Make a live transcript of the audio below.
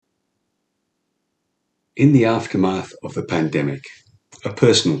In the aftermath of the pandemic, a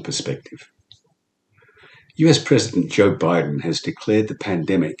personal perspective. US President Joe Biden has declared the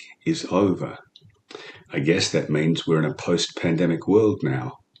pandemic is over. I guess that means we're in a post-pandemic world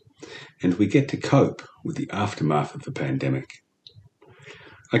now, and we get to cope with the aftermath of the pandemic.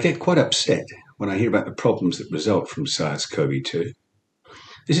 I get quite upset when I hear about the problems that result from SARS-CoV-2.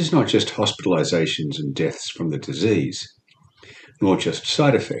 This is not just hospitalizations and deaths from the disease, nor just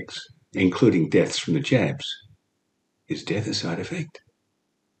side effects, including deaths from the jabs. Is death a side effect?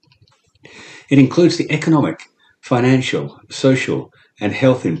 It includes the economic, financial, social, and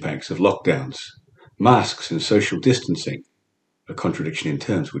health impacts of lockdowns, masks and social distancing. A contradiction in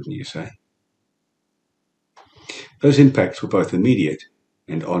terms, wouldn't you say? Those impacts were both immediate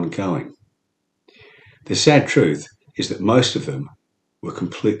and ongoing. The sad truth is that most of them were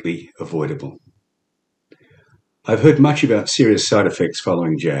completely avoidable. I've heard much about serious side effects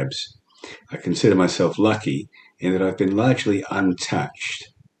following jabs. I consider myself lucky in that I've been largely untouched.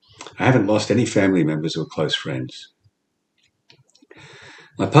 I haven't lost any family members or close friends.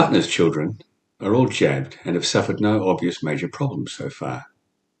 My partner's children are all jabbed and have suffered no obvious major problems so far.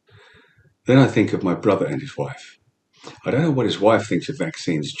 Then I think of my brother and his wife. I don't know what his wife thinks of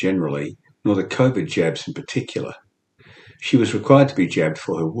vaccines generally, nor the COVID jabs in particular. She was required to be jabbed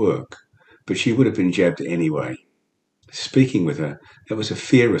for her work, but she would have been jabbed anyway. Speaking with her, that was a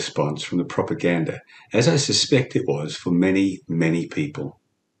fear response from the propaganda, as I suspect it was for many, many people.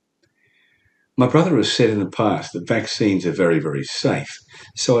 My brother has said in the past that vaccines are very, very safe,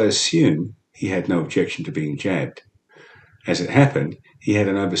 so I assume he had no objection to being jabbed. As it happened, he had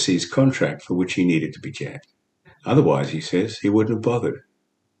an overseas contract for which he needed to be jabbed. Otherwise, he says, he wouldn't have bothered.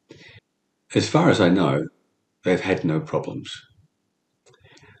 As far as I know, they've had no problems.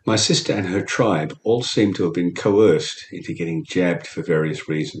 My sister and her tribe all seem to have been coerced into getting jabbed for various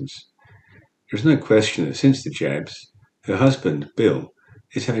reasons. There's no question that since the jabs, her husband, Bill,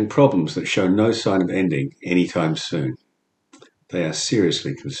 is having problems that show no sign of ending anytime soon. They are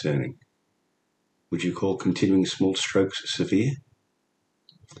seriously concerning. Would you call continuing small strokes severe?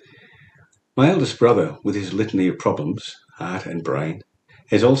 My eldest brother, with his litany of problems, heart and brain,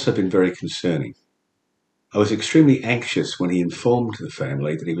 has also been very concerning. I was extremely anxious when he informed the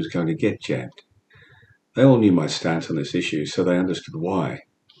family that he was going to get jabbed. They all knew my stance on this issue, so they understood why.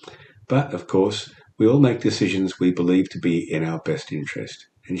 But, of course, we all make decisions we believe to be in our best interest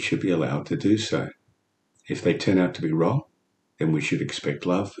and should be allowed to do so. If they turn out to be wrong, then we should expect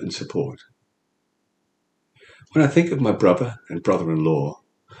love and support. When I think of my brother and brother-in-law,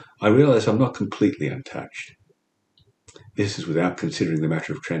 I realize I'm not completely untouched. This is without considering the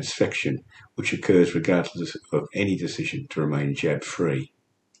matter of transfection, which occurs regardless of any decision to remain jab-free.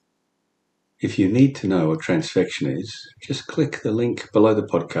 If you need to know what transfection is, just click the link below the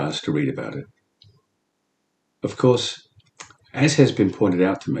podcast to read about it. Of course, as has been pointed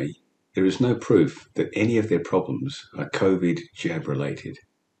out to me, there is no proof that any of their problems are COVID jab related,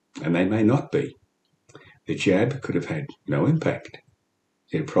 and they may not be. The jab could have had no impact.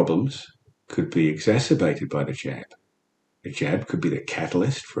 Their problems could be exacerbated by the jab. The jab could be the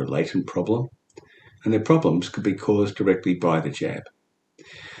catalyst for a latent problem, and their problems could be caused directly by the jab.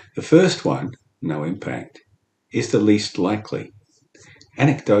 The first one, no impact, is the least likely.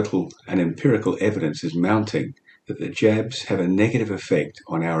 Anecdotal and empirical evidence is mounting that the jabs have a negative effect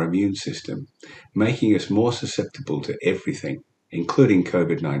on our immune system, making us more susceptible to everything, including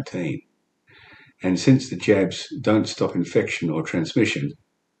COVID-19. And since the jabs don't stop infection or transmission,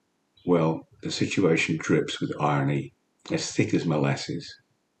 well, the situation drips with irony, as thick as molasses.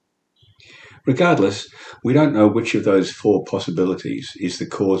 Regardless, we don't know which of those four possibilities is the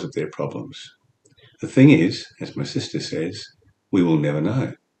cause of their problems. The thing is, as my sister says, we will never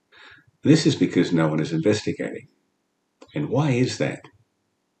know. This is because no one is investigating. And why is that?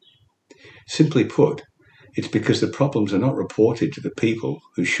 Simply put, it's because the problems are not reported to the people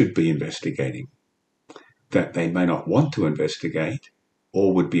who should be investigating. That they may not want to investigate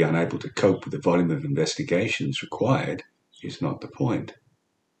or would be unable to cope with the volume of investigations required is not the point.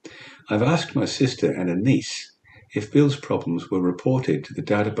 I've asked my sister and a niece if Bill's problems were reported to the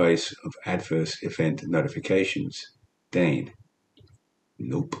database of adverse event notifications, DANE.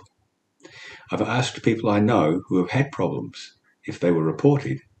 Nope. I've asked people I know who have had problems if they were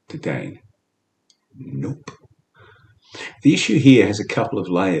reported to DANE. Nope. The issue here has a couple of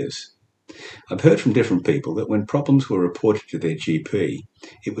layers. I've heard from different people that when problems were reported to their GP,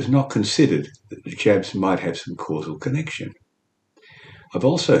 it was not considered that the jabs might have some causal connection. I've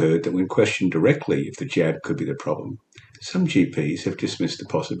also heard that when questioned directly if the jab could be the problem, some GPs have dismissed the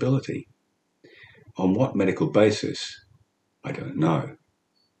possibility. On what medical basis? I don't know,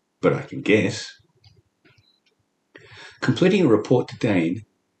 but I can guess. Completing a report to Dane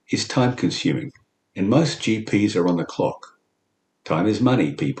is time consuming, and most GPs are on the clock. Time is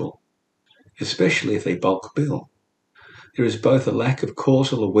money, people, especially if they bulk bill. There is both a lack of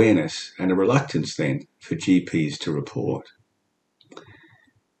causal awareness and a reluctance then for GPs to report.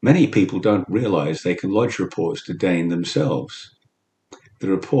 Many people don't realise they can lodge reports to Dane themselves. The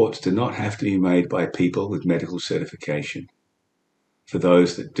reports do not have to be made by people with medical certification. For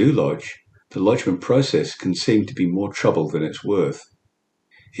those that do lodge, the lodgement process can seem to be more trouble than it's worth.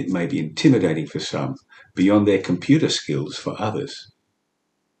 It may be intimidating for some, beyond their computer skills for others.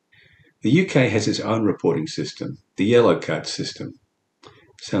 The UK has its own reporting system, the yellow card system.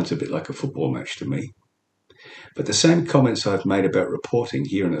 Sounds a bit like a football match to me. But the same comments I've made about reporting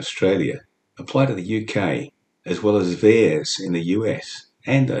here in Australia apply to the UK, as well as VAERS in the US,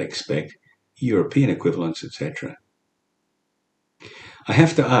 and I expect European equivalents, etc. I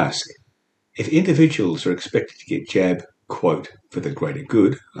have to ask, if individuals are expected to get jab, quote, for the greater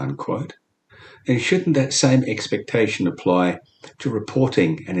good, unquote, then shouldn't that same expectation apply to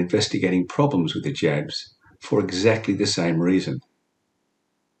reporting and investigating problems with the jabs for exactly the same reason?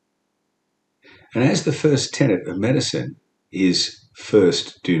 And as the first tenet of medicine is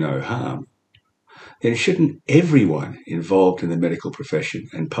first do no harm, then shouldn't everyone involved in the medical profession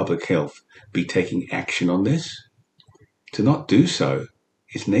and public health be taking action on this? To not do so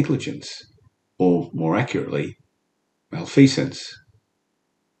is negligence, or more accurately, malfeasance.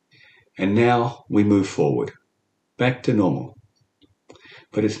 And now we move forward, back to normal.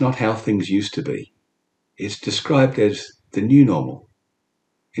 But it's not how things used to be. It's described as the new normal.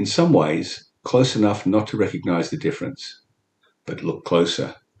 In some ways, close enough not to recognise the difference. But look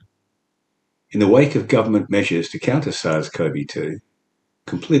closer. In the wake of government measures to counter SARS-CoV-2,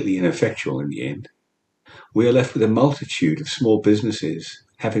 completely ineffectual in the end, we are left with a multitude of small businesses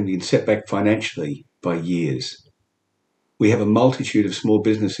having been set back financially by years. We have a multitude of small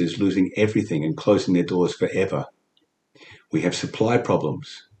businesses losing everything and closing their doors forever. We have supply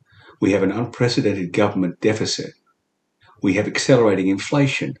problems. We have an unprecedented government deficit. We have accelerating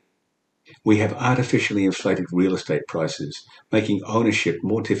inflation. We have artificially inflated real estate prices, making ownership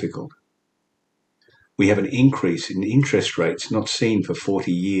more difficult. We have an increase in interest rates not seen for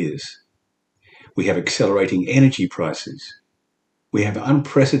 40 years. We have accelerating energy prices. We have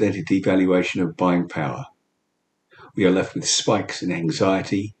unprecedented devaluation of buying power. We are left with spikes in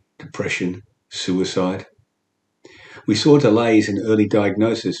anxiety, depression, suicide. We saw delays in early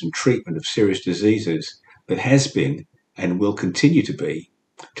diagnosis and treatment of serious diseases that has been and will continue to be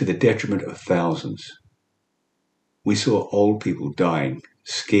to the detriment of thousands. We saw old people dying,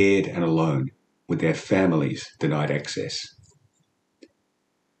 scared and alone, with their families denied access.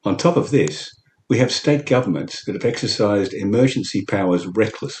 On top of this, we have state governments that have exercised emergency powers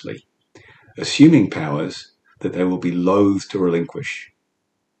recklessly, assuming powers that they will be loath to relinquish.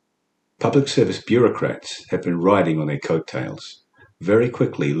 Public service bureaucrats have been riding on their coattails, very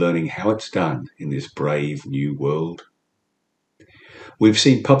quickly learning how it's done in this brave new world. We've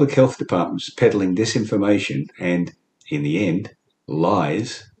seen public health departments peddling disinformation and, in the end,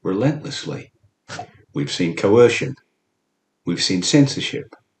 lies relentlessly. We've seen coercion. We've seen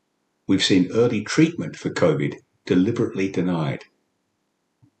censorship. We've seen early treatment for COVID deliberately denied.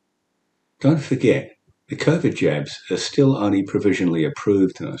 Don't forget, the COVID jabs are still only provisionally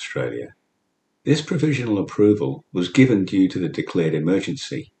approved in Australia. This provisional approval was given due to the declared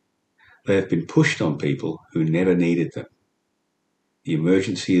emergency. They have been pushed on people who never needed them. The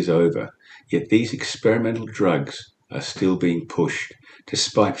emergency is over, yet these experimental drugs are still being pushed,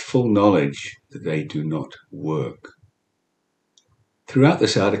 despite full knowledge that they do not work. Throughout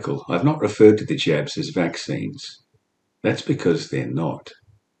this article, I've not referred to the jabs as vaccines. That's because they're not.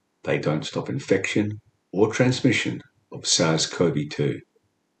 They don't stop infection or transmission of SARS-CoV-2.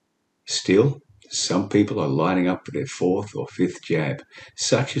 Still, some people are lining up for their fourth or fifth jab.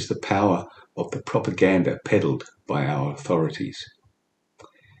 Such is the power of the propaganda peddled by our authorities.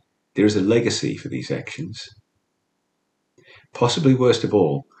 There is a legacy for these actions. Possibly worst of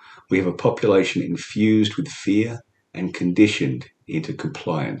all, we have a population infused with fear and conditioned into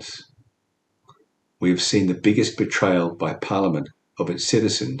compliance. We have seen the biggest betrayal by Parliament of its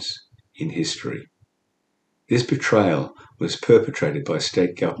citizens in history. This betrayal was perpetrated by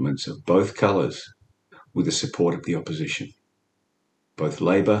state governments of both colours with the support of the opposition. Both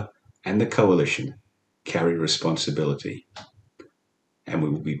Labor and the Coalition carry responsibility, and we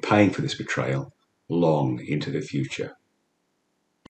will be paying for this betrayal long into the future.